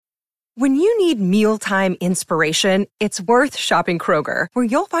When you need mealtime inspiration, it's worth shopping Kroger, where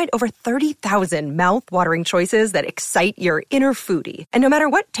you'll find over 30,000 mouth-watering choices that excite your inner foodie. And no matter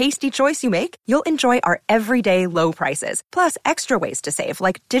what tasty choice you make, you'll enjoy our everyday low prices, plus extra ways to save,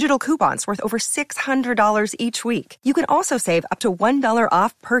 like digital coupons worth over $600 each week. You can also save up to $1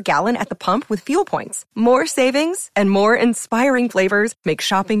 off per gallon at the pump with fuel points. More savings and more inspiring flavors make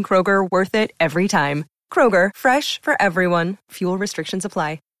shopping Kroger worth it every time. Kroger, fresh for everyone. Fuel restrictions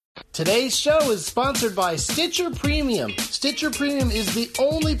apply. Today's show is sponsored by Stitcher Premium. Stitcher Premium is the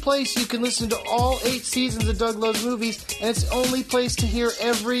only place you can listen to all 8 seasons of Doug Loves Movies, and it's the only place to hear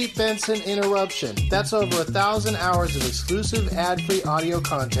every Benson interruption. That's over 1,000 hours of exclusive ad-free audio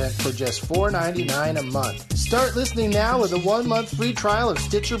content for just $4.99 a month. Start listening now with a 1-month free trial of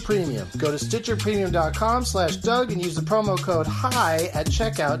Stitcher Premium. Go to StitcherPremium.com/Doug and use the promo code HIGH at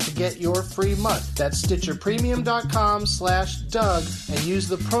checkout to get your free month. That's StitcherPremium.com/Doug and use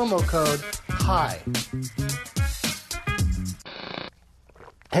the promo code HIGH.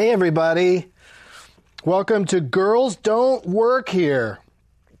 Hey everybody, welcome to Girls Don't Work Here.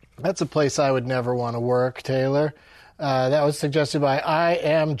 That's a place I would never want to work, Taylor. That was suggested by I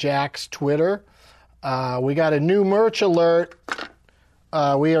Am Jack's Twitter. We got a new merch alert.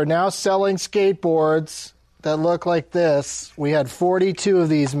 We are now selling skateboards that look like this. We had 42 of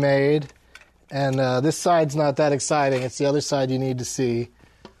these made, and this side's not that exciting. It's the other side you need to see.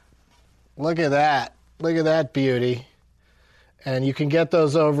 Look at that. Look at that beauty. And you can get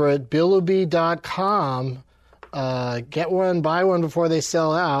those over at Billuby.com. Get one, buy one before they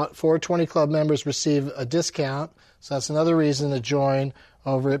sell out. 420 Club members receive a discount. So that's another reason to join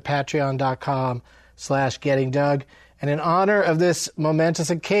over at Patreon.com/GettingDoug. And in honor of this momentous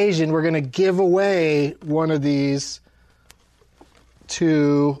occasion, we're going to give away one of these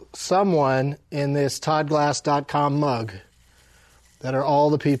to someone in this ToddGlass.com mug that are all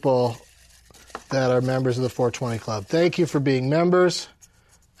the people that are members of the 420 Club. Thank you for being members,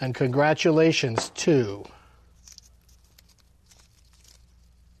 and congratulations to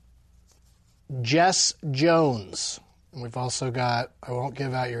Jess Jones. And we've also got, I won't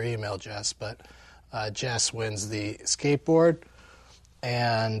give out your email, Jess, but Jess wins the skateboard.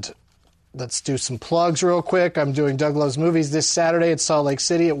 And let's do some plugs real quick. I'm doing Doug Loves Movies this Saturday at Salt Lake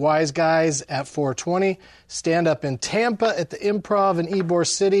City at Wise Guys at 420. Stand up in Tampa at the Improv in Ybor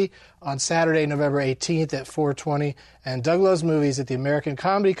City on Saturday, November 18th at 420. And Doug Loves Movies at the American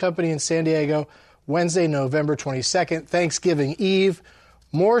Comedy Company in San Diego, Wednesday, November 22nd, Thanksgiving Eve.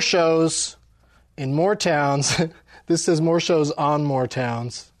 More shows in more towns. This says more shows on more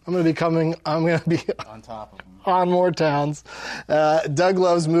towns. I'm going to be on top of them. On more towns.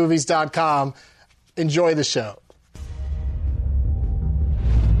 DougLovesMovies.com. Enjoy the show.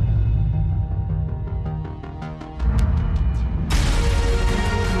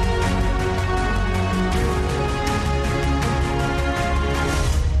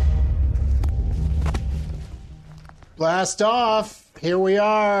 Blast off. Here we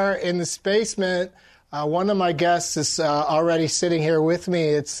are in the Spacement. One of my guests is already sitting here with me.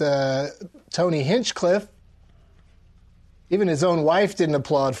 It's Tony Hinchcliffe. Even his own wife didn't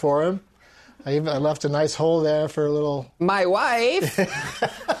applaud for him. I left a nice hole there for a little... My wife!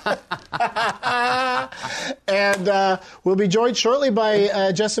 And we'll be joined shortly by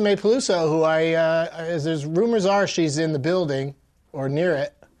Jessimae Peluso, who as there's rumors are she's in the building or near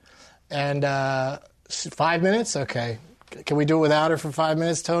it. And 5 minutes? Okay. Can we do it without her for 5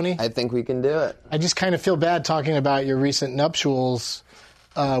 minutes, Tony? I think we can do it. I just kind of feel bad talking about your recent nuptials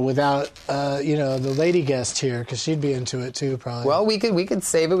without, the lady guest here, because she'd be into it too, probably. Well, we could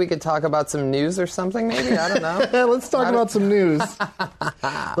save it. We could talk about some news or something, maybe. I don't know. Let's talk about some news.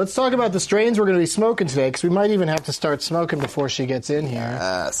 Let's talk about the strains we're going to be smoking today, because we might even have to start smoking before she gets in here.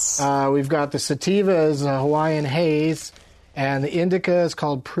 Yes. We've got the sativa is Hawaiian Haze. And the indica is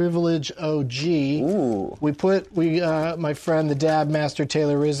called Privilege OG. Ooh. My friend, the Dab Master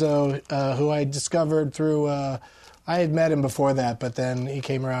Taylor Rizzo, who I discovered through, I had met him before that, but then he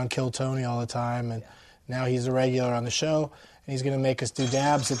came around Kill Tony all the time, and now he's a regular on the show, and he's going to make us do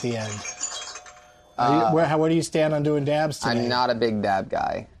dabs at the end. Where do you stand on doing dabs today? I'm not a big dab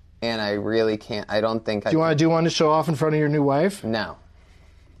guy, and I really can't, I don't think Do you want to do one to show off in front of your new wife? No,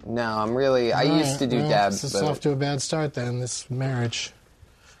 I used to do dabs. This is off to a bad start then, this marriage.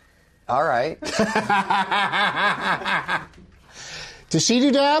 All right. Does she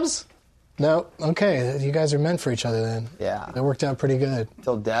do dabs? No? Okay, you guys are meant for each other then. Yeah. That worked out pretty good.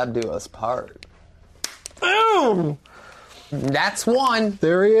 Till dab do us part. Boom! That's one.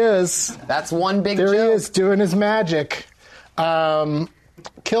 There he is. That's one big joke. There he is, doing his magic.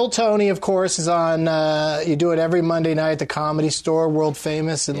 Kill Tony, of course, is on. You do it every Monday night at the Comedy Store, world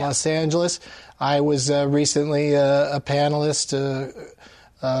famous in Los Angeles. I was recently a panelist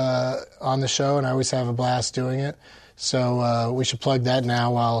on the show, and I always have a blast doing it. So we should plug that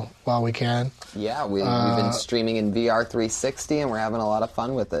now while we can. Yeah, we've been streaming in VR 360, and we're having a lot of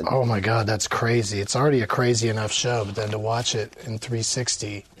fun with it. Oh, my God, that's crazy. It's already a crazy enough show, but then to watch it in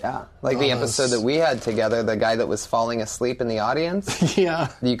 360. Yeah, like the episode that we had together, the guy that was falling asleep in the audience.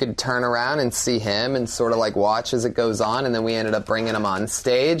 Yeah. You could turn around and see him and sort of like watch as it goes on, and then we ended up bringing him on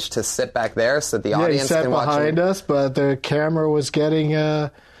stage to sit back there so that the audience can watch him. He sat behind us, but the camera was getting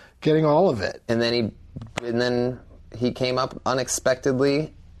all of it. And then he came up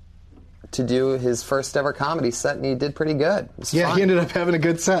unexpectedly to do his first ever comedy set, and he did pretty good. It was fun. He ended up having a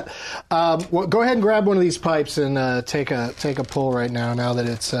good set. Well, go ahead and grab one of these pipes and take a pull right now that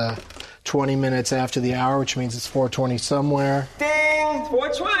it's 20 minutes after the hour, which means it's 4:20 somewhere. Ding!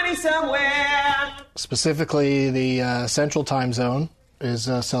 4:20 somewhere! Specifically, the Central Time Zone is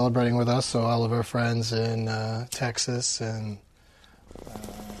celebrating with us, so all of our friends in Texas and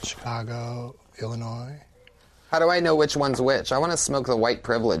Chicago, Illinois. How do I know which one's which? I want to smoke the white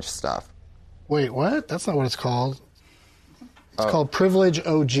privilege stuff. Wait, what? That's not what it's called. It's called Privilege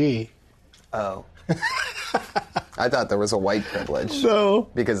OG. Oh. I thought there was a white privilege. No.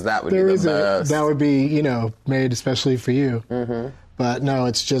 Because that would be the best. That would be, made especially for you. Mm-hmm. But no,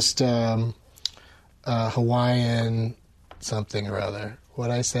 it's just Hawaiian something or other.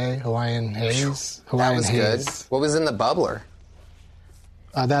 What'd I say? Hawaiian haze? That was haze. good. What was in the bubbler?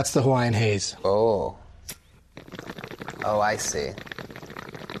 That's the Hawaiian haze. Oh, I see.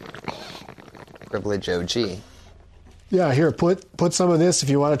 Privilege OG. Yeah, here, put some of this if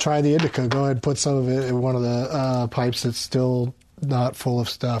you want to try the indica. Go ahead and put some of it in one of the pipes that's still not full of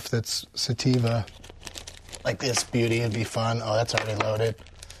stuff that's sativa. Like this beauty, it'd be fun. Oh, that's already loaded.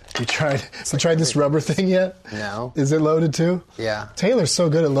 You tried this rubber thing yet? No. Is it loaded too? Yeah. Taylor's so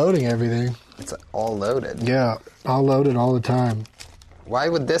good at loading everything. It's all loaded. Yeah, all loaded all the time. Why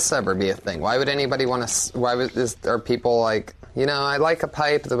would this ever be a thing? Why would anybody want to... Are people like, I like a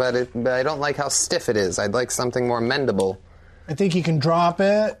pipe, but I don't like how stiff it is. I'd like something more mendable. I think you can drop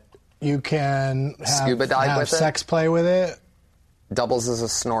it. You can Scuba dive with it? Sex play with it. Doubles as a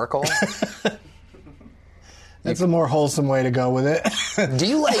snorkel. That's a more wholesome way to go with it. Do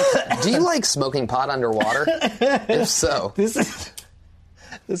you like smoking pot underwater? If so.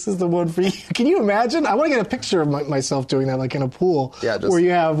 This is the one for you. Can you imagine? I want to get a picture of myself doing that, like in a pool, where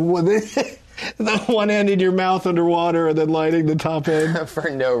you have the one end in your mouth underwater and then lighting the top end. For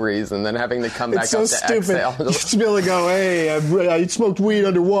no reason, then having to come back up to exhale. Just be able to go, hey, I smoked weed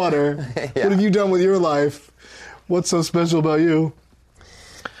underwater. Yeah. What have you done with your life? What's so special about you?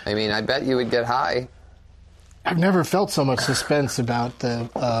 I mean, I bet you would get high. I've never felt so much suspense about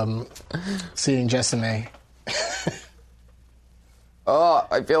seeing Jessime. Oh,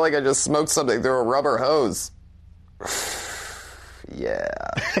 I feel like I just smoked something through a rubber hose. Yeah.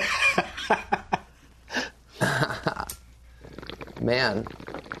 Man,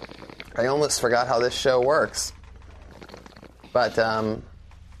 I almost forgot how this show works. But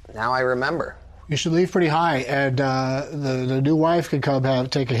now I remember. You should leave pretty high, and the new wife can come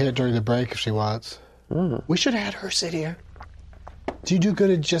take a hit during the break if she wants. Mm. We should have had her sit here. Do you do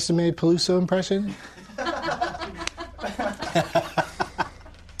good at Jessime Peluso impression?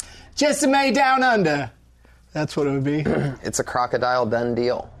 Jessime Down Under. That's what it would be. It's a crocodile done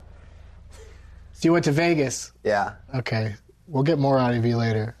deal. So you went to Vegas? Yeah. Okay. We'll get more out of you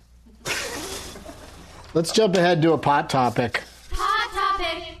later. Let's jump ahead to a pot topic. Pot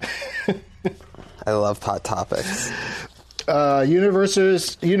topic. I love pot topics.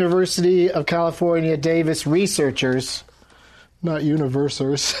 University of California, Davis researchers, not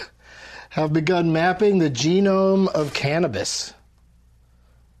universirs, have begun mapping the genome of cannabis.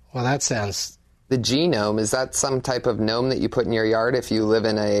 Well, that sounds... The genome, is that some type of gnome that you put in your yard if you live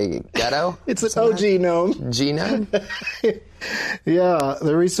in a ghetto? It's an OG gnome. Genome? Yeah,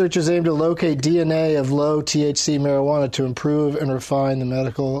 the researchers aim to locate DNA of low THC marijuana to improve and refine the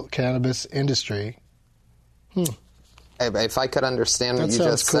medical cannabis industry. If I could understand what you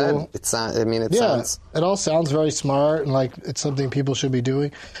just cool. said, it sounds... It all sounds very smart and like it's something people should be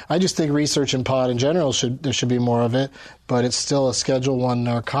doing. I just think research in pot in general there should be more of it, but it's still a Schedule I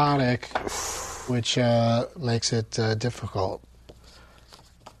narcotic, which makes it difficult.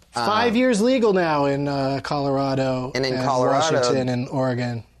 5 years legal now in Colorado and Washington and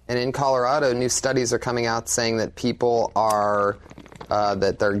Oregon. And in Colorado, new studies are coming out saying that people are...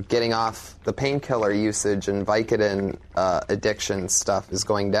 that they're getting off the painkiller usage and Vicodin addiction stuff is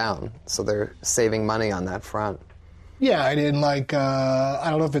going down. So they're saving money on that front. Yeah, I didn't like, I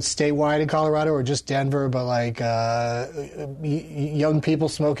don't know if it's statewide in Colorado or just Denver, but like young people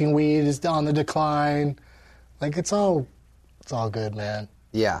smoking weed is on the decline. Like it's all good, man.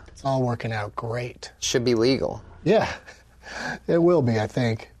 Yeah. It's all working out great. Should be legal. Yeah, it will be, I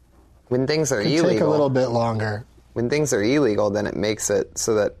think. When things are Could illegal. take a little bit longer. When things are illegal, then it makes it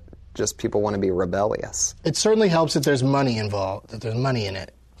so that just people want to be rebellious. It certainly helps that there's money involved, that there's money in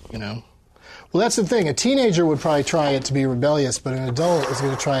it, you know? Well, that's the thing. A teenager would probably try it to be rebellious, but an adult is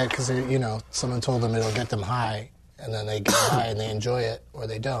going to try it because, you know, someone told them it'll get them high, and then they get high and they enjoy it, or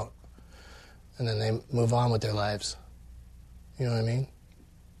they don't. And then they move on with their lives. You know what I mean?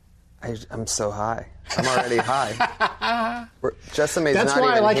 I'm so high. I'm already high. Jessimae's That's not why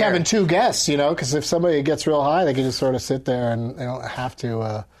I even like here. having two guests, you know, because if somebody gets real high, they can just sort of sit there and they don't have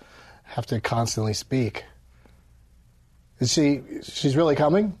to constantly speak. Is she's really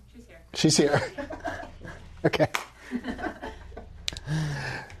coming? She's here. Okay.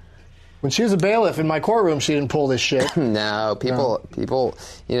 When she was a bailiff in my courtroom, she didn't pull this shit. No, people,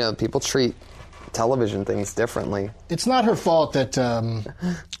 you know, people treat television things differently. It's not her fault that,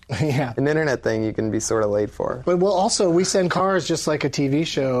 yeah. An internet thing you can be sort of late for. But well, also we send cars just like a TV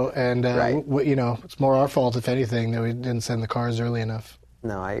show, and Right. you know, it's more our fault if anything that we didn't send the cars early enough.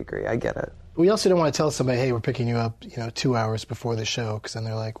 No, I agree. I get it. We also don't want to tell somebody, hey, we're picking you up, you know, 2 hours before the show, because then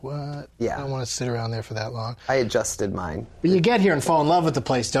they're like, what? Yeah. I don't want to sit around there for that long. I adjusted mine. But you get here and fall in love with the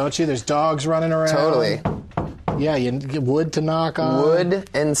place, don't you? There's dogs running around. Totally. Yeah, you get wood to knock on. Wood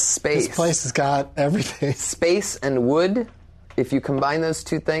and space. This place has got everything. Space and wood, if you combine those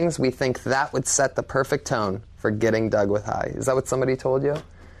two things, we think that would set the perfect tone for getting Doug with High. Is that what somebody told you?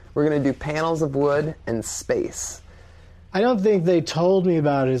 We're going to do panels of wood and space. I don't think they told me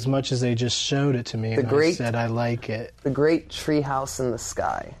about it as much as they just showed it to me, and I great- said I like it. The great treehouse in the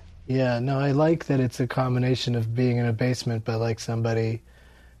sky. Yeah, no, I like that it's a combination of being in a basement, but like somebody,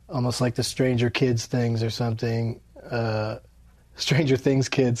 almost like the Stranger Kids things or something, Stranger Things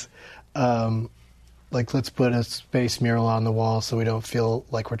kids, like let's put a space mural on the wall so we don't feel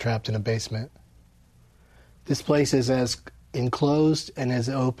like we're trapped in a basement. This place is as enclosed and as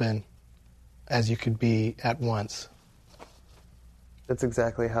open as you could be at once. That's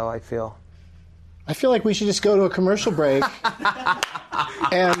exactly how I feel. I feel like we should just go to a commercial break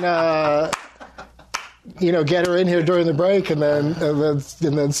and, you know, get her in here during the break and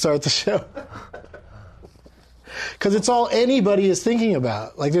then start the show. Because it's all anybody is thinking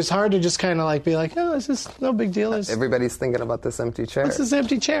about. Like, it's hard to just kind of like be like, oh, it's just no big deal. Everybody's thinking about this empty chair. What's this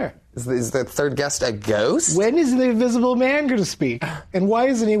empty chair? Is the third guest a ghost? When is the Invisible Man going to speak? And why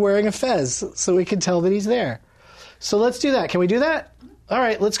isn't he wearing a fez so we can tell that he's there? So let's do that. Can we do that? All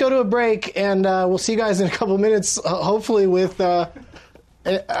right, let's go to a break, and we'll see you guys in a couple minutes, hopefully with... yeah,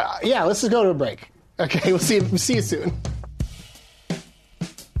 let's just go to a break. Okay, we'll see you soon.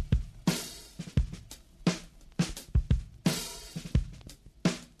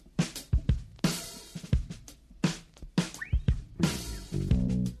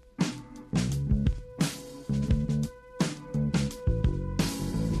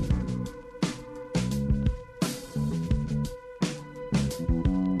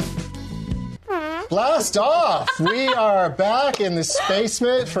 Blast off! We are back in the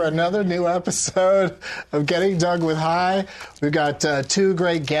Spacement for another new episode of Getting Doug with High. We've got two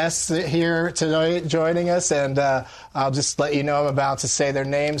great guests here tonight joining us, and I'll just let you know I'm about to say their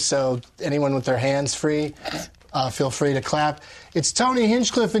names, so anyone with their hands free, feel free to clap. It's Tony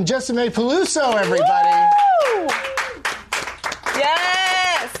Hinchcliffe and Jessimae Peluso, everybody! Woo!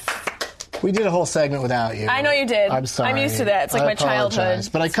 Yes! We did a whole segment without you. I know you did. I'm sorry. I'm used to that. It's like I my apologize. childhood.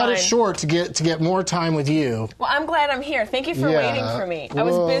 But I It's cut it fine. short to get more time with you. Well, I'm glad I'm here. Thank you for Yeah. waiting for me. I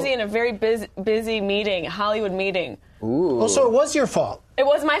was Well- busy in a very busy meeting, Hollywood meeting. Ooh. Oh, so it was your fault. It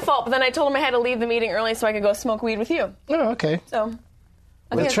was my fault, but then I told him I had to leave the meeting early so I could go smoke weed with you. Oh, okay. So,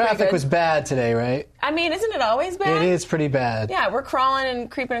 I The think it's pretty traffic good. was bad today, right? I mean, isn't it always bad? It is pretty bad. Yeah, we're crawling and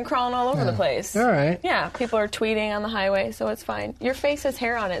creeping and crawling all over the place. All right. Yeah, people are tweeting on the highway, so it's fine. Your face has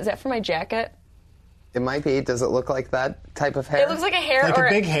hair on it. Is that for my jacket? It might be. Does it look like that type of hair? It looks like a hair Like or a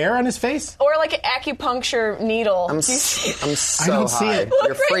big hair on his face? or like an acupuncture needle. I'm Do you see- so I don't see high. it. You're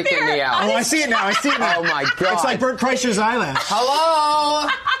Look right freaking there. me out. Oh, I see it now. I see it now. Oh my god. It's like Bert Kreischer's eyelash. Hello!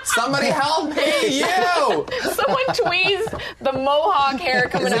 Somebody help me! You! Someone tweezed the mohawk hair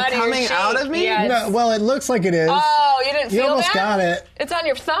coming Is it out of your coming cheek. out of me? Yes. No, well, it looks like it is. Oh, you didn't You feel almost that? got it. It's on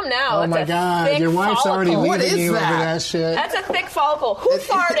your thumb now. Oh It's my a God, thick your wife's already follicle. What leaving is you over that? that shit. That's a thick follicle. Who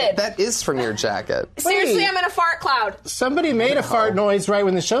farted? That is from your jacket. Seriously, Wait. I'm in a fart cloud. Somebody made a fart noise right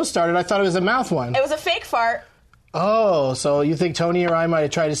when the show started. I thought it was a mouth one. It was a fake fart. Oh, so you think Tony or I might have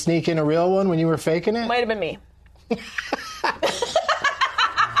tried to sneak in a real one when you were faking it? Might have been me.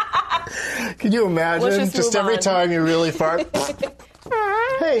 Can you imagine? Let's just move every on. time you really fart.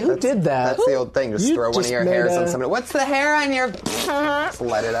 Hey, who did that? That's the old thing. Just You throw one of just your made hairs on a- somebody. What's the hair on your... Just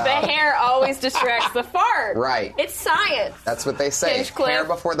let it out. The hair always distracts the fart. Right. It's science. That's what they say. Hinchcliffe. Hair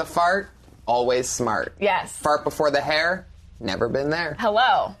before the fart, always smart. Yes. Fart before the hair, never been there.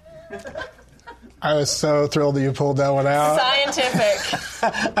 Hello. I was so thrilled that you pulled that one out.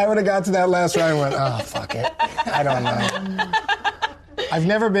 Scientific. I would have got to that last round and went, oh, fuck it. I don't know. I've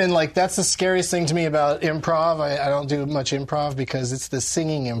never been like, that's the scariest thing to me about improv. I don't do much improv because it's the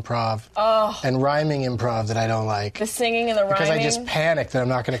singing improv and rhyming improv that I don't like. The singing and the rhyming. Because I just panic that I'm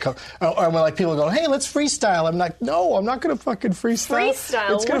not going to come. Or when like people go, hey, let's freestyle. I'm like, no, I'm not going to fucking freestyle.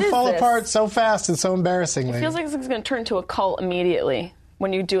 Freestyle? It's going What to is fall this? apart so fast and so embarrassingly. It feels like it's going to turn into a cult immediately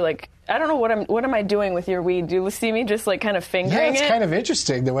when you do like, I don't know what am I doing with your weed? Do you see me just like kind of yeah, fingering it's it? kind of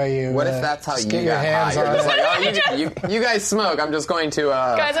interesting the way you. What if that's how you get your got hands high? You're on just it. like, oh, you guys smoke. I'm just going to...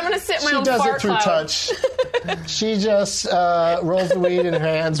 Guys, I'm going to sit in my She own does fart it through cloud. touch. She just rolls the weed in her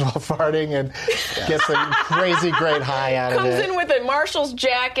hands while farting and gets a crazy great high out of Comes it. in with a Marshall's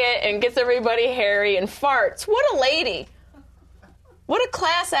jacket and gets everybody hairy and farts. What a lady. What a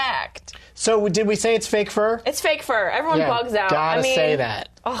class act. So did we say it's fake fur? It's fake fur. Everyone bugs out. Gotta I mean, say that.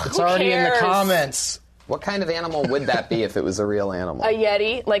 Oh, It's who already in the cares? comments. What kind of animal would that be if it was a real animal? A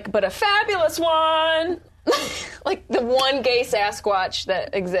Yeti, but a fabulous one. Like the one gay Sasquatch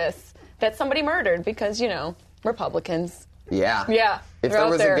that exists that somebody murdered because, Republicans. Yeah. Yeah. If they're there out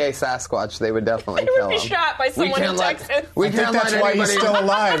was there. a gay Sasquatch, they would definitely He kill would him. be shot by someone in Texas. We I think can't that's let why anybody... he's still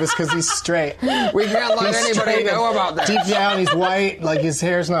alive, is because he's straight. We can't let He's anybody straight know and about that. Deep down, he's white. Like, his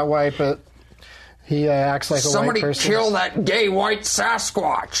hair's not white, but he acts like a Somebody white person. kill that gay white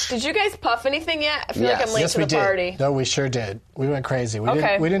Sasquatch. Did you guys puff anything yet? I feel like Yes. I'm late Yes, to we the did. party. No, we sure did. We went crazy.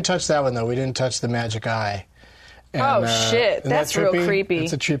 Okay. We didn't touch that one, though. We didn't touch the magic eye. And, Oh, shit. isn't That's that real trippy? creepy.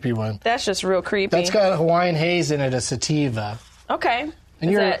 That's a trippy one. That's just real creepy. That's got Hawaiian haze in it, a sativa. Okay.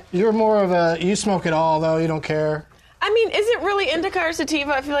 And you're more of a, you smoke it all, though. You don't care. I mean, is it really indica or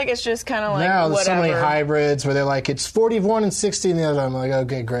sativa? I feel like it's just kind of like Now, there's so whatever. many hybrids where they're like, it's 41 and 60 and the other. I'm like,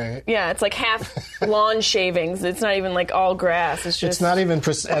 okay, great. Yeah, it's like half lawn shavings. It's not even like all grass. It's just It's not even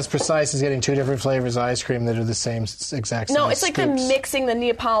as precise as getting two different flavors of ice cream that are the same exact size No, it's like them scoops. mixing the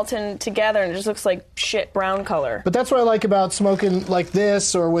Neapolitan together and it just looks like shit brown color. But that's what I like about smoking like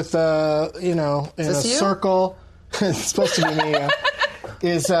this or with, in a this you? circle. It's supposed to be me,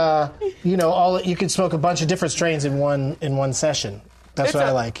 is, you can smoke a bunch of different strains in one session. That's It's what I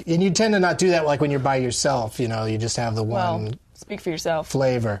a- like. And you tend to not do that like when you're by yourself, you just have the one Well, speak for yourself.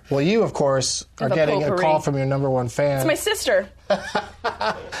 flavor. Well, you, of course, are The getting a potpourri. call from your number one fan. It's my sister.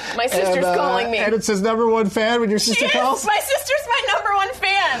 My sister's calling me. And it says number one fan when your sister Yes, calls? my sister's my number one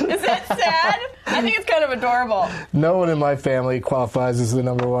fan. Is that sad? I think it's kind of adorable. No one in my family qualifies as the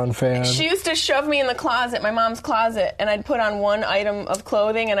number one fan. She used to shove me in the closet, my mom's closet, and I'd put on one item of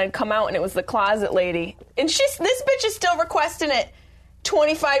clothing and I'd come out and it was the closet lady. And this bitch is still requesting it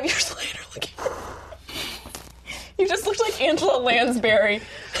 25 years later. You just look like Angela Lansbury.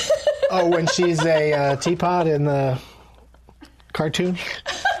 Oh, when she's a teapot in the cartoon?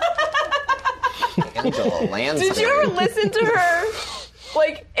 Angela Lansbury. Did you ever listen to her?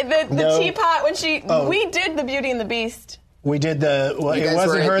 Like the No. teapot when she Oh. we did the Beauty and the Beast. We did the. Well, You it guys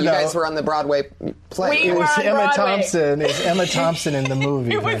wasn't were, her you though. guys were on the Broadway play. We it were was on Emma Broadway. Thompson. It's Emma Thompson in the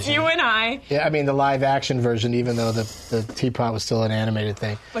movie. It was version. you and I. Yeah, I mean the live action version, even though the teapot was still an animated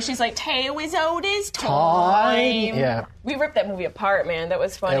thing. But she's like, Tale is old as Time. time. Yeah. We ripped that movie apart, man. That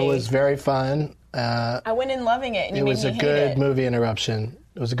was funny. It was very fun. I went in loving it, and you It made was me a hate good it. movie interruption.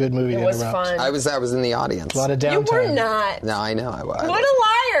 It was a good movie It to was interrupt. fun. I was in the audience. A lot of You downtime. were not. No, I know I was. What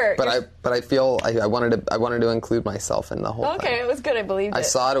a liar! But I feel I wanted to include myself in the whole Okay, thing. it was good. I believed I it.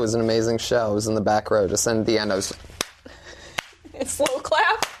 saw it. It was an amazing show. I was in the back row. Just in the end, I was. It's slow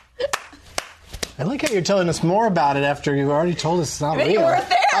clap. I like how you're telling us more about it after you've already told us it's not But real. you weren't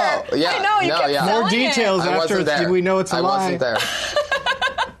there. Oh, yeah. I know. You No, kept yeah. selling More details it. I after wasn't there. we know it's a I lie. wasn't there.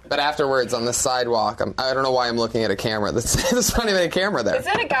 But afterwards, on the sidewalk, I don't know why I'm looking at a camera. There's not even a camera there. Is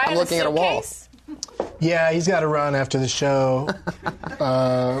that a guy I'm in looking a at a wall. suitcase? Yeah, he's got to run after the show.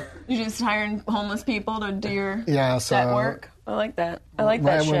 You just hiring homeless people to do your Yeah, so set work. I like that. I like that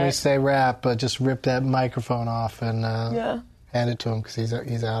right shit. when we say rap, just rip that microphone off and Yeah. hand it to him because he's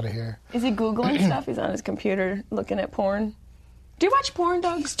out of here. Is he Googling stuff? He's on his computer looking at porn. Do you watch porn,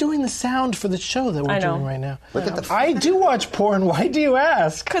 Doug? He's doing the sound for the show that we're I know. doing right now. Look at the. I do watch porn. Why do you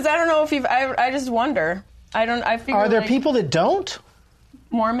ask? Because I don't know if you've. I just wonder. I figure. Are there like, people that don't?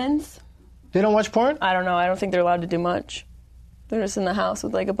 Mormons? They don't watch porn? I don't know. I don't think they're allowed to do much. They're just in the house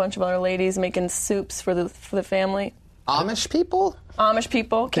with like a bunch of other ladies making soups for the family. Amish people? Amish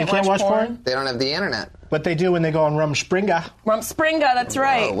people They can't watch porn? They don't have the internet. But they do when they go on Rumspringa. Rumspringa, that's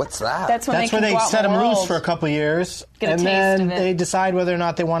right. Oh, what's that? That's when That's they where can they go out set in the them loose world. for a couple years. Get a and taste then of it. they decide whether or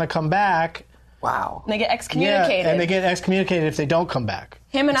not they want to come back. Wow. And they get excommunicated. Yeah, and they get excommunicated if they don't come back.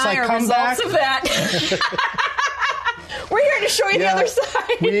 Him and It's I like, are come results back. of that. We're here to show you the other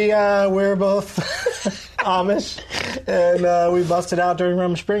side. We're both Amish, and we busted out during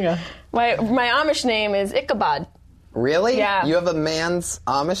Rumspringa. My Amish name is Ichabod. Really? Yeah. You have a man's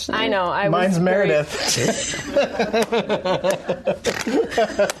Amish name? I know. Mine's Meredith.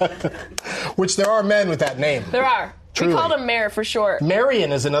 Which there are men with that name. There are. Truly. We called him Mayor for short.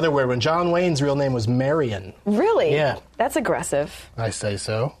 Marion is another weird one. John Wayne's real name was Marion. Really? Yeah. That's aggressive. I say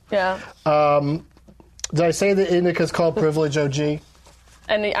so. Yeah. Did I say the indica's called Privilege OG?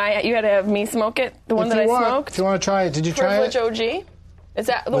 And you had to have me smoke it? The one that I smoked? If you want to try it, did you Privilege try it? OG? Is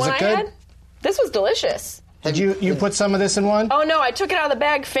that the Was one it I good? had? This was delicious. Did you put some of this in one? Oh, no, I took it out of the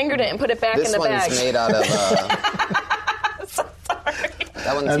bag, fingered it, and put it back This in the one's bag. made out of... So sorry.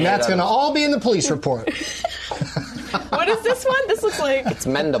 that one's And made that's out going to of... all be in the police report. What is this one? This looks like It's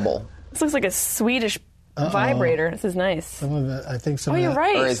mendable. a Swedish vibrator. This is nice. Some of it, I think some Oh, of you're that-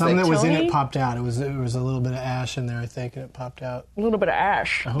 right. Or is Some that was in Tony? it popped out. It was a little bit of ash in there, I think, and it popped out. A little bit of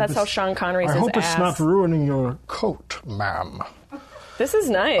ash. hope That's how it's- Sean Connery says I hope ass. it's not ruining your coat, ma'am. This is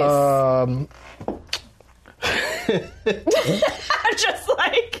nice. Just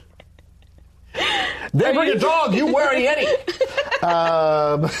like... They bring a dog, you wear a Yeti.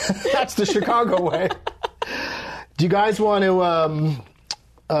 That's the Chicago way. Do you guys want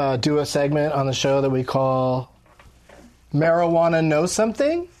to do a segment on the show that we call Marijuana Know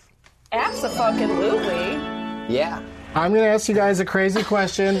Something? Abso-fucking-lutely. Yeah. I'm going to ask you guys a crazy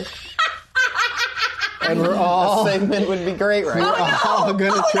question. And we're all Segment would be great right now. all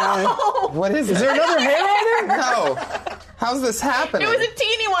going to try. What is Is there another hair on there? No. How's this happening? It was a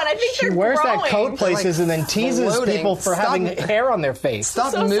teeny one. I think She they're wears growing. that coat places and then teases floating. people for Stop. having hair on their face.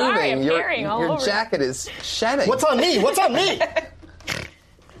 Stop So moving. sorry, I'm your hairing all your over. jacket is shedding. What's on me? What's on me?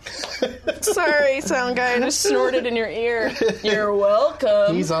 Sorry, sound guy. I just snorted in your ear. You're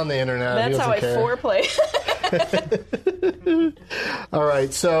welcome. He's on the internet. That's He how I doesn't care. foreplay. All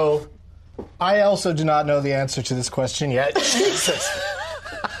right, so I also do not know the answer to this question yet. Jesus.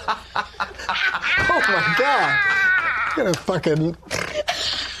 Oh my God. I'm gonna fucking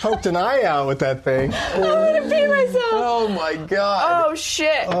poked an eye out with that thing. I'm gonna pee myself. Oh my God. Oh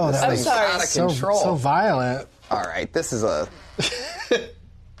shit. Oh, that I'm was sorry. out of control. So violent. All right, this is a...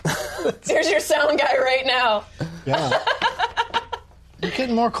 There's your sound guy right now. Yeah. You're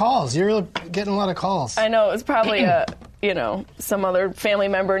getting more calls. You're getting a lot of calls. I know it's probably some other family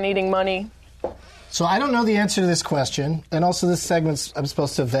member needing money. So I don't know the answer to this question, and also this segment's I'm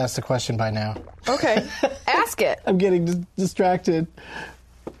supposed to have asked the question by now. Okay, ask it. I'm getting distracted.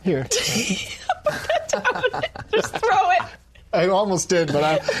 Here. Just throw it. I almost did,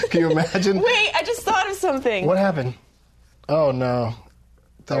 but can you imagine? Wait, I just thought of something. What happened? Oh no.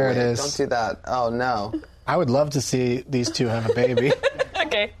 There Oh, it wait, is. Don't do that. Oh, no. I would love to see these two have a baby.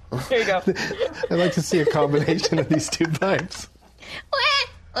 Okay, here you go. I'd like to see a combination of these two types.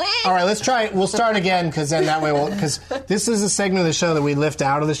 All right, let's try it. We'll start again because then that way because this is a segment of the show that we lift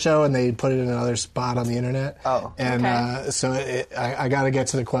out of the show and they put it in another spot on the internet. Oh. And Okay. so I got to get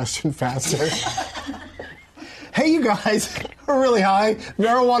to the question faster. Hey, you guys, we're really high.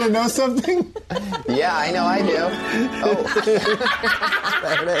 Marijuana know something? Yeah, I know I do. Oh.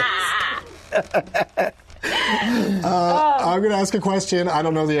 There it is. I'm going to ask a question. I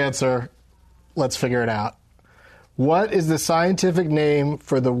don't know the answer. Let's figure it out. What is the scientific name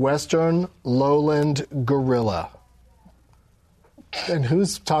for the western lowland gorilla? And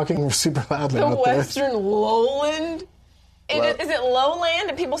who's talking super loudly The out there? Western Lowland? Is it lowland?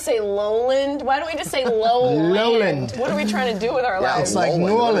 Do people say lowland? Why don't we just say lowland? Lowland. What are we trying to do with our Yeah, lives? It's like New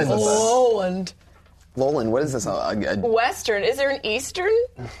Lowland. What is Orleans. this? Lowland. Lowland, what is this? Western. Is there an eastern?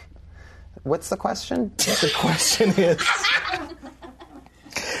 What's the question? The question is,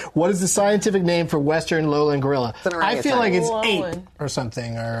 what is the scientific name for western lowland gorilla? an orangutan. I feel like it's Lowland. ape or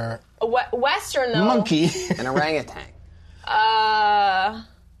something, or Western, though. monkey. An orangutan.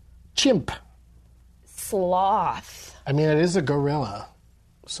 Chimp. Sloth. I mean, it is a gorilla.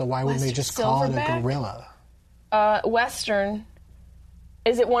 So why wouldn't they Western just call it a silverback? gorilla? Western.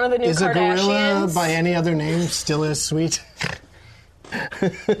 Is it one of the new Is a gorilla Kardashians? by any other name still as sweet?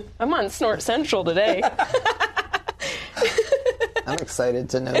 I'm on Snort Central today. I'm excited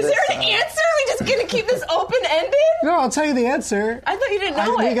to know Is this. there an answer? We just just going to keep this open-ended? No, I'll tell you the answer. I thought you didn't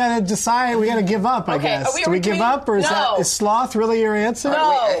know We it. got to decide. We got to give up, I Okay, guess. do we give up, or No. is sloth really your answer?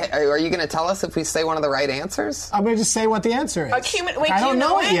 No. Wait, are you going to tell us if we say one of the right answers? I'm going to just say what the answer is. Wait, I do don't you know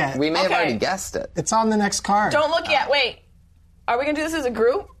know it it? yet. We may have Okay. already guessed it. It's on the next card. Don't look yet. Wait. Are we going to do this as a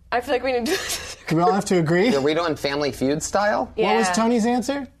group? I feel like we need to do this. Do we all have to agree? Are we doing Family Feud style? Yeah. What was Tony's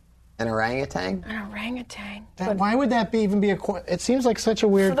answer? An orangutan? An orangutan. Why would that even be it seems like such a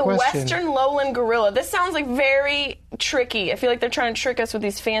weird For the question. Western lowland gorilla. This sounds like very tricky. I feel like they're trying to trick us with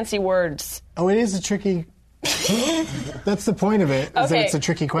these fancy words. Oh, it is a tricky... That's the point of it, is that it's a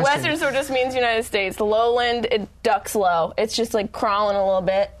tricky question. Western so just means United States. Lowland, it ducks low. It's just like crawling a little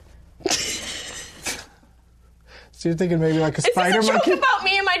bit. So you're thinking maybe like a Is spider this a joke monkey? about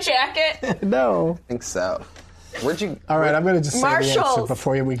me and my jacket? No. I think so. Where'd you... All right, I'm going to just say the answer Marshalls.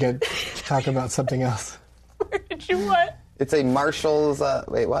 before we get talk about something else. Where did you what? It's a Marshall's...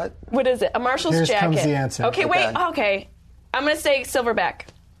 wait, what? What is it? A Marshall's Here jacket. comes the answer. Okay, wait. Okay. Okay. I'm going to say silverback.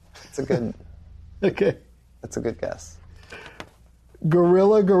 It's a good... Okay. That's a good guess.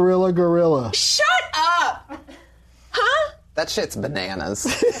 Gorilla, gorilla, gorilla. Shut up! Huh? That shit's bananas.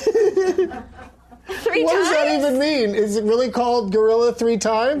 3 What times? does that even mean? Is it really called gorilla 3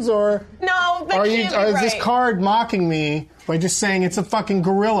 times, or No, that is can't be this right. card mocking me by just saying it's a fucking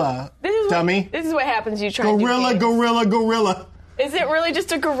gorilla, This is dummy? This is what happens. You try to do Gorilla, games. gorilla, gorilla. Is it really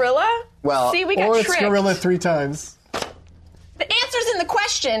just a gorilla? Well, See, we got Or it's tricked. gorilla 3 times. The answer's in the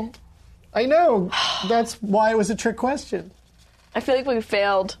question. I know. That's why it was a trick question. I feel like we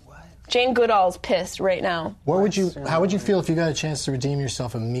failed. Jane Goodall's pissed right now. How would you feel if you got a chance to redeem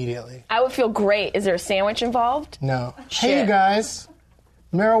yourself immediately? I would feel great. Is there a sandwich involved? No. Hey, Shit. you guys.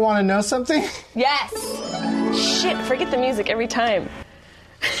 Marijuana know something? Yes. Shit, forget the music every time.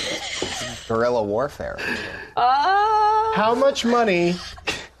 Guerrilla warfare. How much money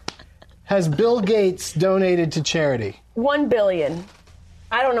has Bill Gates donated to charity? $1 billion.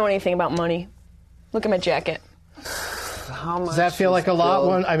 I don't know anything about money. Look at my jacket. How much Does that feel like a lot?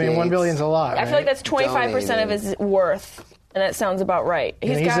 $1 billion's a lot. I feel like that's 25% of Donated. his worth, and that sounds about right.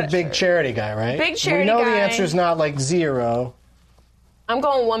 He's got a big charity guy, right? Big charity We know guy. the answer's not like 0. I'm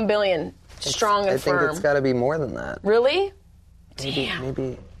going $1 billion. Strong and I think firm. it's got to be more than that. Really?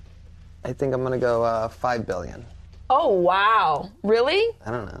 Maybe. I think I'm gonna go $5 billion. Oh, wow. Really? I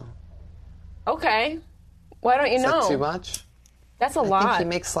don't know. Okay. Why don't you Is know? that too much? That's a I think lot. he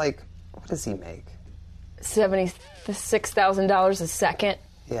makes like. What does he make? $76,000 a second.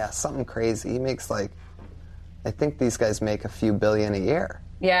 Yeah, something crazy. He makes like. I think these guys make a few billion a year.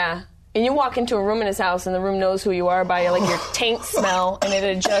 Yeah. And you walk into a room in his house, and the room knows who you are by like your taint smell, and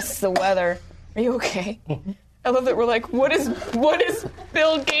it adjusts the weather. Are you okay? I love that we're like, what is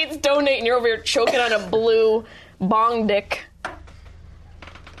Bill Gates donating? You're over here choking on a blue bong dick.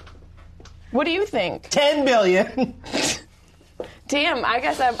 What do you think? $10 billion. Damn, I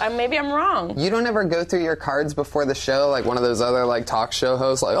guess maybe I'm wrong. You don't ever go through your cards before the show, like one of those other like talk show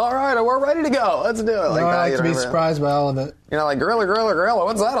hosts, like, all right, we're ready to go, let's do it. Like No, I that. like You to be don't ever- surprised by all of it. You're not like gorilla.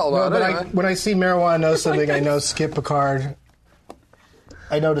 What's that all No, about? but anyway? when I see marijuana know something, I know skip a card.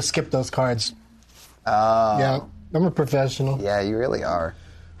 I know to skip those cards. Yeah, I'm a professional. Yeah, you really are.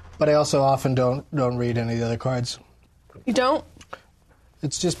 But I also often don't read any of the other cards. You don't?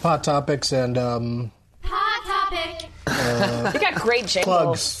 It's just pot topics and Hot topic. You got great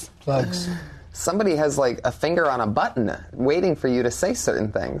jingles. plugs. Somebody has like a finger on a button, waiting for you to say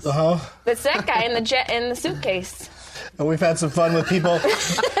certain things. That's that guy in the suitcase. And we've had some fun with people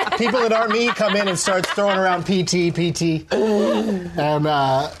that aren't me come in and start throwing around PT. And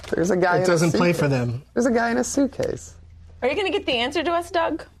There's a guy. it in doesn't a play suitcase. for them. There's a guy in a suitcase. Are you going to get the answer to us,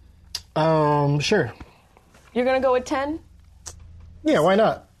 Doug? Sure. You're going to go with 10? Yeah, why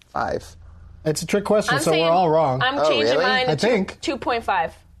not? 5. It's a trick question, I'm so saying we're all wrong. I'm Oh, changing really? mine to I think.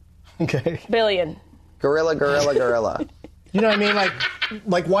 2.5 Okay. billion. Gorilla. You know what I mean?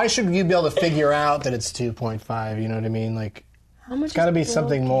 Like, why should you be able to figure out that it's 2.5? You know what I mean? Like, How much it's got to is be Bill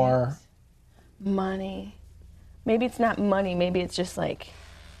something Gates? more. Money. Maybe it's not money. Maybe it's just like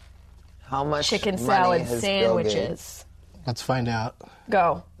How much chicken money salad has Bill Gates? sandwiches. Let's find out.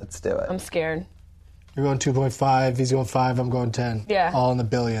 Go. Let's do it. I'm scared. You're going 2.5. He's going 5. I'm going 10. Yeah. All in the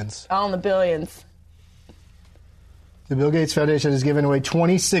billions. All in the billions. The Bill Gates Foundation has given away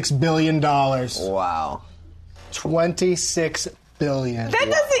 $26 billion. Wow. $26 billion. That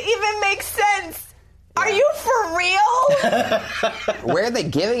doesn't even make sense. Are you for real? Where are they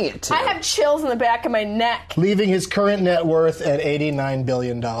giving it to? I have chills in the back of my neck. Leaving his current net worth at $89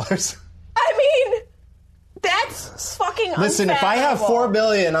 billion. I mean, that's fucking fucking Listen, if I have unfathomable. $4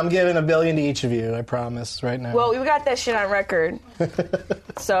 billion, I'm giving $1 billion to each of you. I promise, right now. Well, we got that shit on record.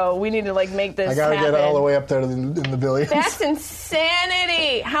 So we need to, like, make this I gotta happen. get all the way up there in the billions. That's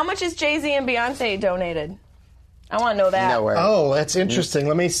insanity. How much has Jay-Z and Beyonce donated? I want to know that. Nowhere. Oh, that's interesting.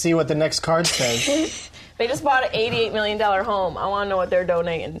 Let me see what the next card says. They just bought an $88 million home. I want to know what they're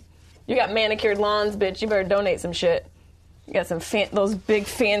donating. You got manicured lawns, bitch. You better donate some shit. You got some those big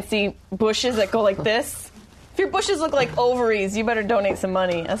fancy bushes that go like this. If your bushes look like ovaries, you better donate some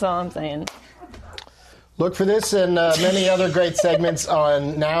money. That's all I'm saying. Look for this and many other great segments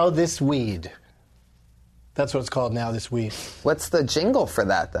on Now This Weed. That's what it's called, Now This Weed. What's the jingle for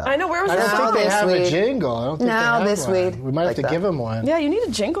that, though? I know, where was I don't that? think they This have a weed. jingle. I don't think Now they have this one. weed. We might have Like to that. give them one. Yeah, you need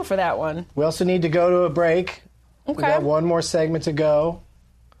a jingle for that one. We also need to go to a break. We Okay. got one more segment to go.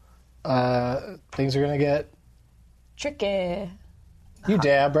 Things are going to get... Tricky. You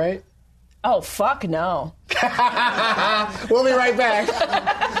dab, right? Oh, fuck no. We'll be right back.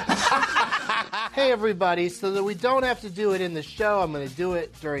 Hey, everybody. So that we don't have to do it in the show, I'm going to do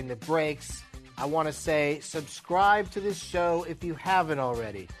it during the breaks. I want to say subscribe to this show if you haven't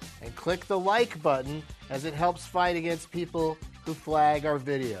already. And click the like button as it helps fight against people who flag our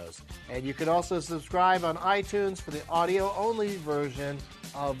videos. And you can also subscribe on iTunes for the audio-only version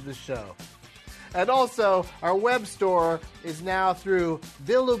of the show. And also, our web store is now through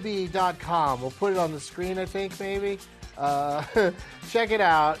Villubi.com. We'll put it on the screen, I think, maybe. Check it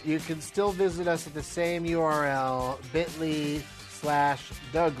out. You can still visit us at the same URL,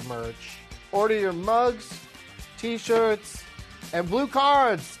 bit.ly/DougMerch. Order your mugs, t-shirts, and blue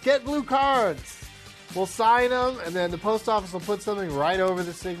cards. Get blue cards. We'll sign them, and then the post office will put something right over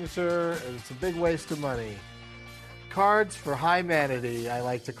the signature, and it's a big waste of money. Cards for Hymanity, I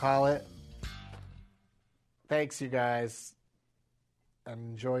like to call it. Thanks, you guys,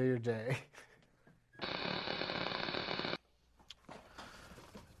 and enjoy your day.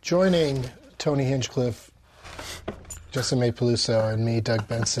 Joining Tony Hinchcliffe, Justin May Peluso, and me, Doug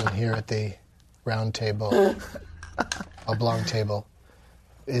Benson, here at the round table, oblong table,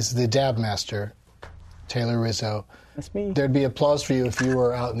 is the dab master, Taylor Rizzo. That's me. There'd be applause for you if you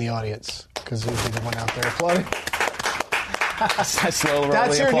were out in the audience, because you'd be the one out there applauding. Slow rolling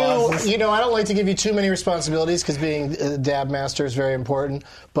That's your applause. new, I don't like to give you too many responsibilities because being a dab master is very important,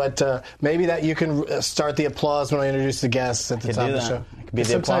 but maybe that you can start the applause when I introduce the guests at the could top do of the that. show. I could be the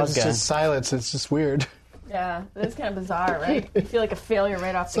Sometimes applause it's guy. just silence, it's just weird. Yeah, it is kind of bizarre, right? You feel like a failure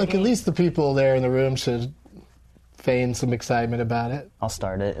right off It's the like gate. at least the people there in the room should feign some excitement about it. I'll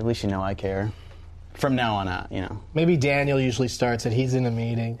start it. At least you know I care. From now on out, you know. Maybe Daniel usually starts it. He's in a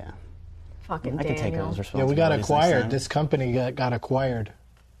meeting. Yeah. Fucking I can take Daniel. those Yeah, responsibilities. we got next acquired. time. This company got acquired.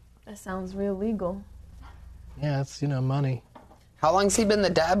 That sounds real legal. Yeah, it's, money. How long's he been the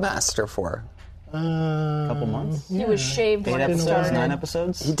dab master for? Couple months. He was shaved 8 when it episodes, started. 9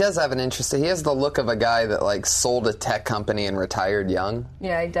 episodes. He does have an interesting. He has the look of a guy that like sold a tech company and retired young.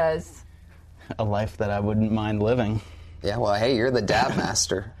 Yeah, he does. A life that I wouldn't mind living. Yeah, well, hey, you're the dab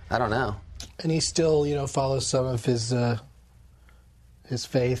master. I don't know. And he still, follows some of his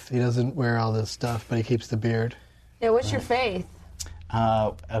faith. He doesn't wear all this stuff, but he keeps the beard. Yeah, what's your faith?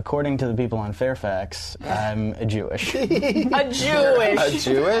 According to the people on Fairfax, I'm a Jewish. A Jewish. A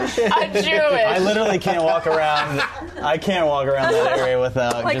Jewish? A Jewish. I literally can't walk around. I can't walk around that area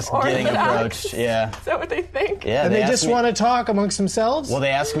without Like just getting Orthodox. approached. Yeah. Is that what they think? Yeah. And they asked just me- want to talk amongst themselves? Well,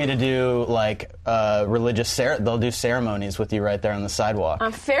 they asked me to do like religious. They'll do ceremonies with you right there on the sidewalk.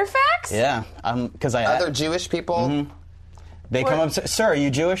 On Fairfax? Yeah, because Other Jewish people? they come up, sir, are you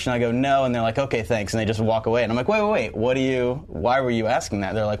Jewish? And I go, no, and they're like, okay, thanks, and they just walk away. And I'm like, wait, why were you asking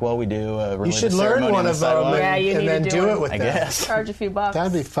that? They're like, well, we do a you religious should learn ceremony one on the of them sidewalk. Yeah, you and need then to do do it it. with I them. guess. Charge a few bucks.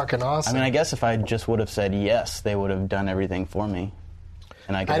 That'd be fucking awesome. I mean, I guess if I just would have said yes, they would have done everything for me.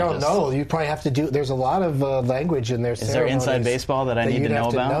 And I I don't know. You probably have to do. There's a lot of language in there. Is there inside baseball that I need to know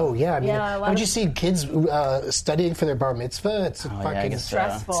about? Yeah, I mean, Yeah, a lot haven't of- you seen kids studying for their bar mitzvah? It's yeah, I fucking guess so.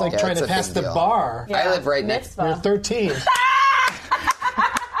 stressful. It's like Yeah, trying it's to a pass big the deal. bar. Yeah, I live right next- mitzvah. You're 13.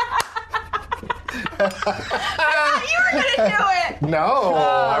 You were gonna do it. No,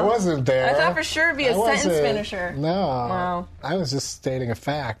 I wasn't there. I thought for sure it'd be a I sentence wasn't. finisher. No, Wow. I was just stating a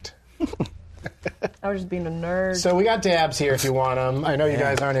fact. I was just being a nerd. So we got dabs here if you want them. I know you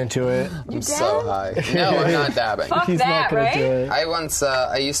guys aren't into it. I'm so high. No, I'm not dabbing. Fuck He's that, not gonna right? do it.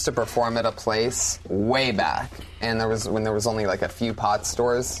 I used to perform at a place way back, and when there was only like a few pot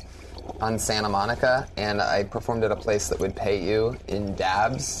stores on Santa Monica, and I performed at a place that would pay you in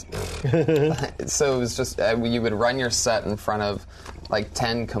dabs. So it was just you would run your set in front of like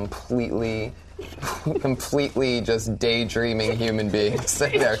 10 completely completely just daydreaming human being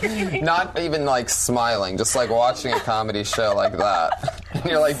sitting there, not even like smiling, just like watching a comedy show like that. And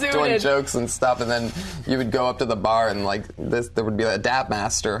you're like doing jokes and stuff, and then you would go up to the bar and like this, there would be a dab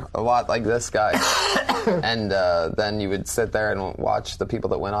master, a lot like this guy, and then you would sit there and watch the people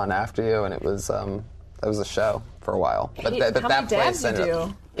that went on after you, and it was a show for a while. But that place ended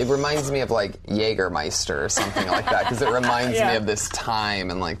up. It reminds me of like Jägermeister or something like that, because it reminds me of this time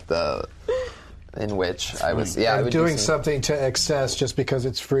and like in which I was I would doing something to excess just because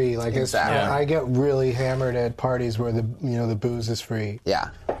it's free. Like Exactly. I get really hammered at parties where the booze is free. Yeah.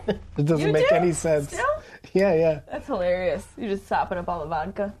 It doesn't You make do? any sense. Still? Yeah. That's hilarious. You're just sopping up all the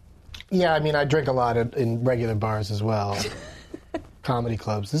vodka. Yeah, I mean, I drink a lot in regular bars as well. Comedy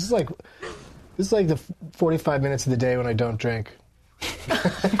clubs. This is like the 45 minutes of the day when I don't drink.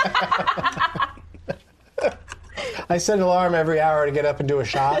 I set an alarm every hour to get up and do a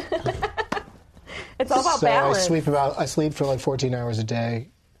shot. It's all about So balance. I sleep for like 14 hours a day,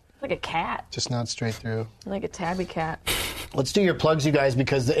 Like a cat. just not straight through. Like a tabby cat. Let's do your plugs, you guys,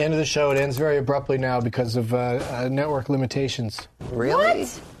 because the end of the show, it ends very abruptly now because of network limitations. Really?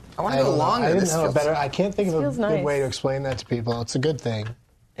 I want to go longer. I didn't This know feels- better. I can't think of a feels good nice. way to explain that to people. It's a good thing.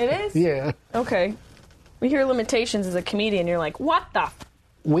 It is? Yeah. Okay. We hear limitations as a comedian. You're like, what the?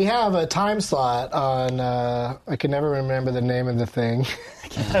 We have a time slot on, I can never remember the name of the thing,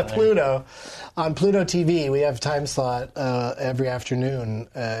 Pluto. On Pluto TV, we have a time slot every afternoon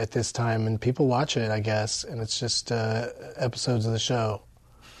at this time, and people watch it, I guess, and it's just episodes of the show.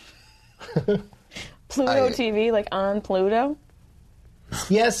 Pluto TV, like on Pluto?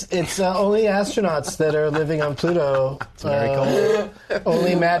 Yes, it's only astronauts that are living on Pluto. Very cool.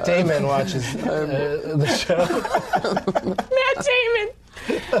 Only Matt Damon watches the show. Matt Damon!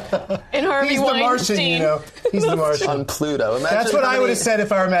 And Harvey He's the Weinstein. Martian, you know. He's the Martian. on Pluto. Imagine That's what how I would many- have said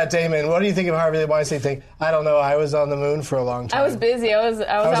if I were Matt Damon. What do you think of Harvey Weinstein thing? I don't know. I was on the moon for a long time. I was busy. I was was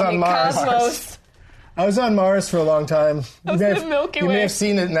out on in Mars. Cosmos. I was on Mars for a long time. I was in the Milky you Way. may have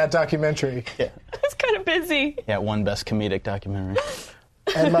seen it in that documentary. I was kind of busy. Yeah, one best comedic documentary.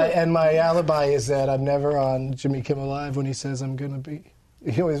 And my alibi is that I'm never on Jimmy Kimmel Live when he says I'm going to be.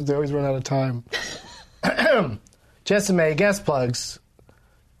 They always run out of time. Jessime, guest plugs.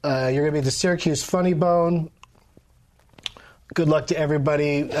 You're going to be at the Syracuse Funny Bone. Good luck to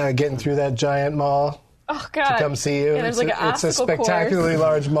everybody getting through that giant mall Oh, God. to come see you. And there's it's like an it's a obstacle spectacularly course.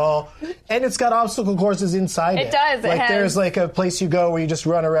 large mall. And it's got obstacle courses inside it. It does, it Like has- there's like a place you go where you just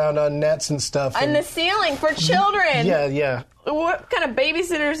run around on nets and stuff. And the ceiling for children. Yeah. What kind of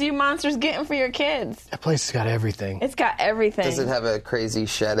babysitters are you monsters getting for your kids? That place has got everything. It's got everything. Does it have a crazy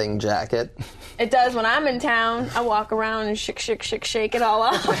shedding jacket? It does. When I'm in town, I walk around and shake it all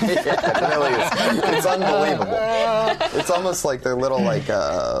off. Yeah, it really is. It's unbelievable. It's almost like they're little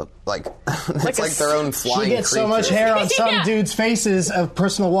it's like their own flying She gets so much creatures. hair on some Yeah. dudes' faces, a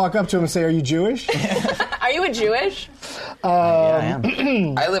person will walk up to him and say, "Are you Jewish?" Are you a Jewish? Yeah, I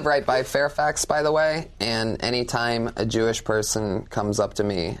am. I live right by Fairfax, by the way, and anytime a Jewish person comes up to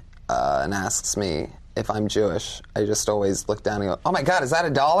me and asks me if I'm Jewish, I just always look down and go, "Oh my God, is that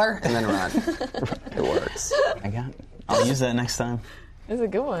 $1?" and then run. It works. I'll use that next time. It's a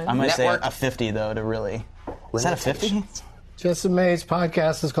good one. I might Network. say a 50 though to really. Is that a 50? Jessimae's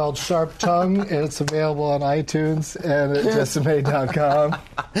podcast is called Sharp Tongue, and it's available on iTunes and at jessime.com.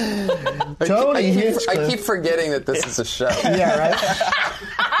 Tony I Hinchcliffe. keep forgetting that this is a show. Yeah, right?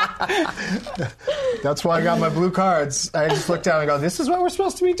 That's why I got my blue cards. I just look down and go, this is what we're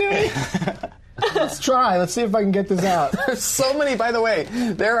supposed to be doing? Let's try. Let's see if I can get this out. There's so many, by the way,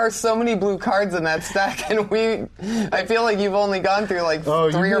 there are so many blue cards in that stack, and I feel like you've only gone through like Oh,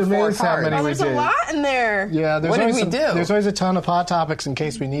 you'd 3 be or 4 amazed how cards. many we There's a did. lot in there. Yeah, there's What did always we do? There's always a ton of hot topics in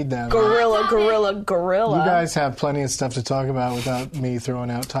case we need them. Gorilla. You guys have plenty of stuff to talk about without me throwing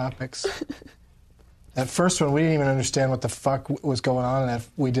out topics. That first one, we didn't even understand what the fuck was going on, and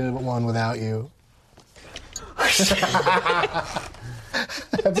we did one without you.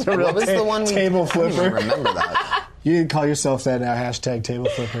 That's a real What was the one we table I don't even flipper. remember that. You can call yourself that now, hashtag table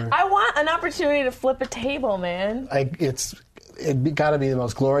flipper. I want an opportunity to flip a table, man. It's got to be the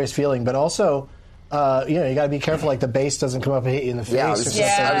most glorious feeling, but also, you got to be careful, like the base doesn't come up and hit you in the face. Yeah, I or was something.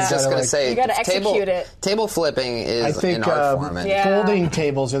 just, I was You just gotta, going to like- say, You gotta execute it. Table flipping is I think an art form. and- Yeah. folding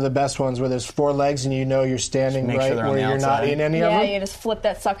tables are the best ones where there's 4 legs and you're standing Just make sure right they're on where the you're not outside. in any of Yeah, them. you just flip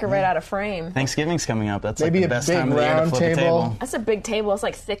that sucker right out of frame. Thanksgiving's coming up. That's Maybe like a the best big time of the year to round flip a table. table. That's a big table. It's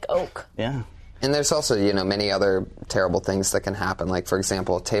like thick oak. Yeah. And there's also, many other terrible things that can happen. Like, for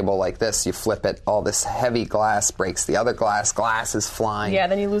example, a table like this, you flip it, all this heavy glass breaks the other glass is flying. Yeah,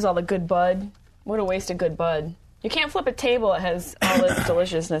 then you lose all the good bud. What a waste of good bud. You can't flip a table that has all this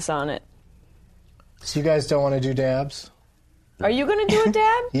deliciousness on it. So you guys don't want to do dabs? Are you going to do a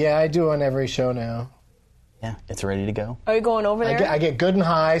dab? Yeah, I do on every show now. Yeah, it's ready to go. Are you going over there? I get good and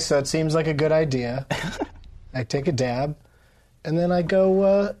high, so it seems like a good idea. I take a dab, and then I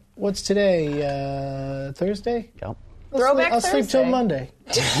go, what's today, Thursday? Yep. Throwback I'll sleep till Thursday. Monday.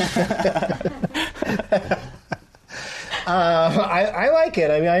 I like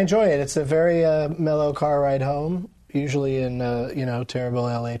it. I mean, I enjoy it. It's a very mellow car ride home, usually in, terrible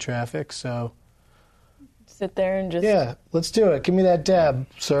LA traffic, so... Sit there and just... Yeah, let's do it. Give me that dab,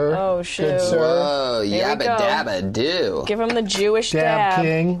 sir. Oh, shoot. Good sir. Whoa, Here we yabba go. dabba do. Give him the Jewish Dab dab.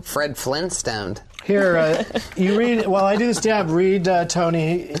 king. Fred Flintstone. Here, you read, while I do this dab, read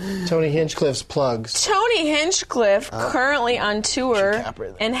Tony Hinchcliffe's plugs. Tony Hinchcliffe, currently on tour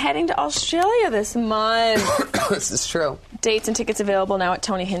and heading to Australia this month. This is true. Dates and tickets available now at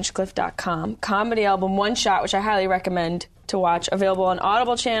TonyHinchcliffe.com. Comedy album One Shot, which I highly recommend to watch, available on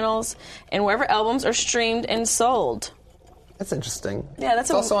Audible channels and wherever albums are streamed and sold. That's interesting. Yeah,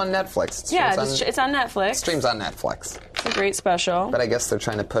 that's it's also on Netflix. It Yeah, streams it's on Netflix. Streams on Netflix. It's a great special. But I guess they're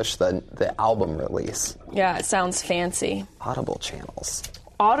trying to push the album release. Yeah, it sounds fancy. Audible channels.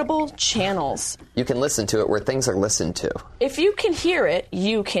 Audible channels. You can listen to it where things are listened to. If you can hear it,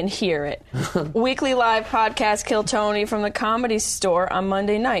 you can hear it. Weekly live podcast Kill Tony from the Comedy Store on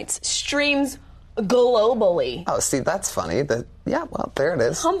Monday nights. Streams globally. Oh, see, that's funny. Yeah, well, there it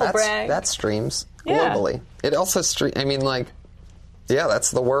is. Humble brag. That streams Yeah. globally. It also that's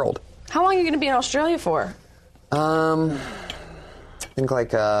the world. How long are you going to be in Australia for? I think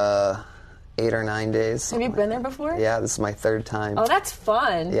like 8 or 9 days. Have you been there before? Yeah, this is my third time. Oh, that's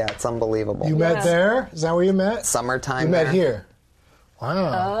fun. Yeah, it's unbelievable. You met Yeah. there? Is that where you met? Summertime You met there. here.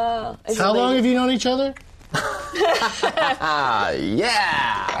 Wow. Is How it long late? have you known each other?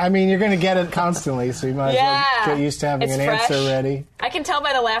 Yeah. I mean, you're going to get it constantly, so you might Yeah. as well get used to having It's an fresh. answer ready. I can tell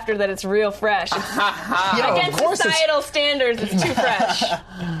by the laughter that it's real fresh. Yeah, Against societal standards, it's too fresh.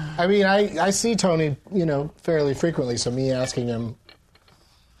 I mean, I see Tony, fairly frequently, so me asking him,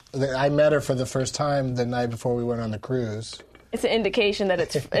 I met her for the first time the night before we went on the cruise. It's an indication that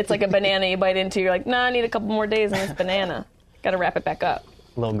it's like a banana you bite into. You're like, nah, I need a couple more days on this banana. Got to wrap it back up.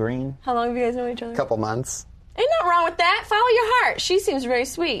 A little green. How long have you guys known each other? Couple months. Ain't nothing wrong with that. Follow your heart. She seems very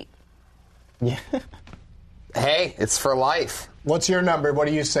sweet. Yeah. Hey, it's for life. What's your number? What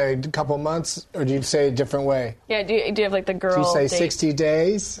do you say? A couple months? Or do you say a different way? Yeah, do you have like the girl Do you say date? 60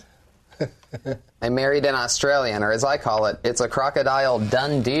 days? I'm married in Australian, or as I call it, it's a crocodile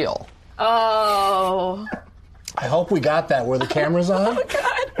done deal. Oh. I hope we got that. Were the cameras on? Oh,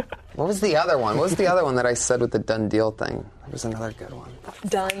 God. What was the other one? What was the other one that I said with the done deal thing? There was another good one.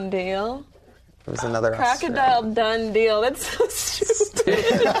 Done deal. There was another Crocodile done deal. That's so stupid.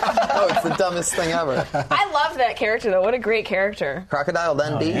 Oh, it's the dumbest thing ever. I love that character, though. What a great character. Crocodile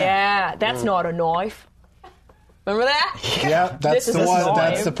Dundee. Yeah, that's not a knife. Remember that? Yeah, that's This the is one. a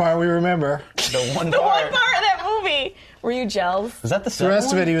That's knife. the part we remember. The one The one part. part of that movie. Were you jealous? Was that the The second rest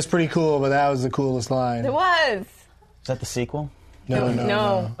of one? it, he was pretty cool, but that was the coolest line. It was. Was that the sequel?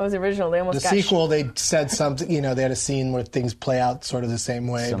 No. It was original. They almost The got sequel, they said something, they had a scene where things play out sort of the same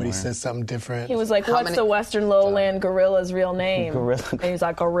way, but he Similar. says something different. He was like, How what's many- the Western Lowland gorilla's real name? Gorilla. And he was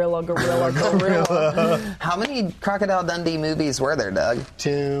like, gorilla. How many Crocodile Dundee movies were there, Doug?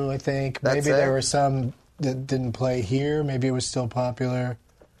 2, I think. That's Maybe it? there were some that didn't play here. Maybe it was still popular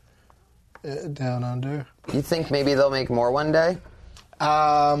down under. You think maybe they'll make more one day?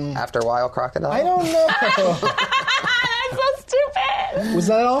 After Wild Crocodile? I don't know. That's so stupid. Was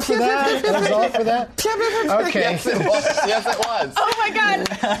that all for that? That was all for that? Okay. Yes, it was. Yes, it was. Oh, my God.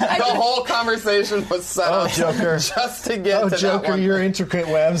 The whole conversation was set up Joker. just to get Oh, to Joker, that one. your intricate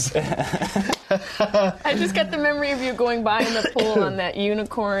webs. I just got the memory of you going by in the pool on that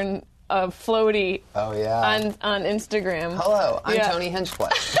unicorn floaty Oh, yeah. on Instagram. Hello, I'm Yeah. Tony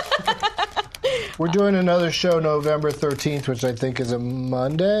Hinchcliffe. We're doing another show November 13th, which I think is a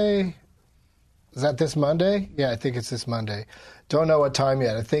Monday. Is that this Monday? Yeah, I think it's this Monday. Don't know what time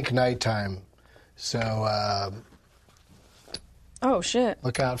yet. I think nighttime. So Oh, shit.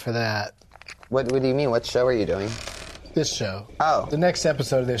 look out for that. What do you mean? What show are you doing? This show. Oh. The next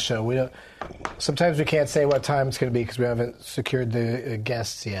episode of this show. We don't. Sometimes we can't say what time it's going to be because we haven't secured the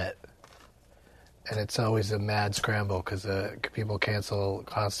guests yet. And it's always a mad scramble because people cancel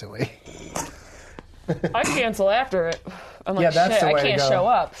constantly. I cancel after it. I'm like, Yeah, that's shit, the I way to can't go. show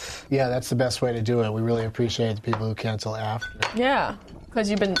up. Yeah, that's the best way to do it. We really appreciate the people who cancel after. Yeah, because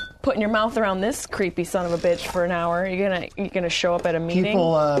you've been putting your mouth around this creepy son of a bitch for an hour. You're gonna show up at a meeting.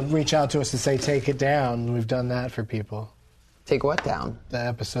 People reach out to us and say, take it down. We've done that for people. Take what down? The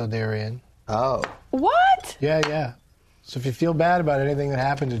episode they were in. Oh. What? Yeah, yeah. So if you feel bad about anything that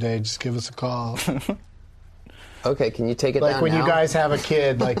happened today, just give us a call. Okay, can you take it Like down when now? you guys have a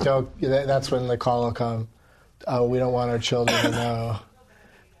kid, like that's when the call will come. Oh, we don't want our children to know.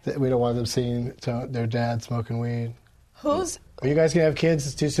 We don't want them seeing their dad smoking weed. Are you guys going to have kids?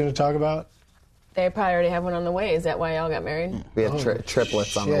 It's too soon to talk about? They probably already have one on the way. Is that why y'all got married? We have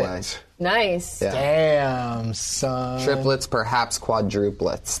triplets on the way. Shit. Nice. Yeah. Damn, son. Triplets, perhaps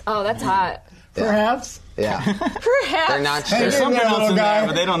quadruplets. Oh, that's hot. Perhaps. Yeah. Perhaps. They're not Hang sure. in something there, else little in guy. there,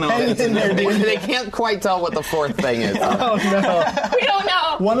 but they don't know Hang what in there, dude. They can't quite tell what the fourth thing is. Oh, no. We don't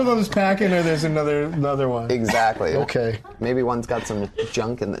know. One of them's packing or there's another one. Exactly. Okay. Maybe one's got some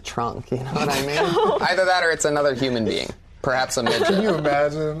junk in the trunk, you know what I mean? Either that or it's another human being. Perhaps a midget. Can you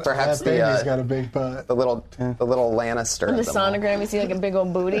imagine? Perhaps that baby's the, got a big butt. the little Lannister. In the of them all. sonogram, you see like a big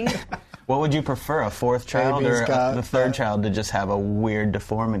old booty. What would you prefer, a fourth child Baby's or got the third that. child to just have a weird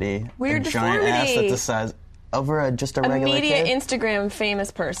deformity? Weird a giant ass deformity. that's the size over just a A regular media kid? Instagram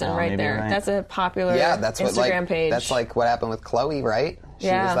famous person Oh, right maybe there. you're right. That's a popular Yeah, that's what Instagram page. That's like what happened with Chloe, right? She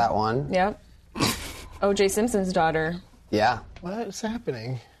yeah. was that one. Yep. O.J. Simpson's daughter. Yeah. What is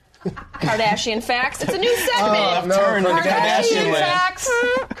happening? Kardashian Facts. It's a new segment. no, Turn to the Kardashian Kardashian land. Facts.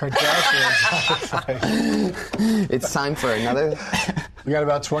 Kardashian. It's time for another. We got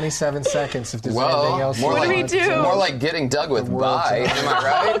about 27 seconds if there's anything Whoa. else. More What like, do we do? More like getting dug with world's bye. Am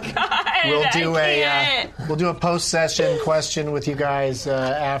I right? We'll do a post-session question with you guys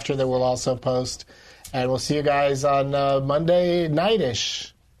after that we'll also post. And we'll see you guys on Monday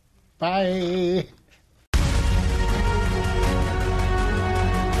night-ish. Bye.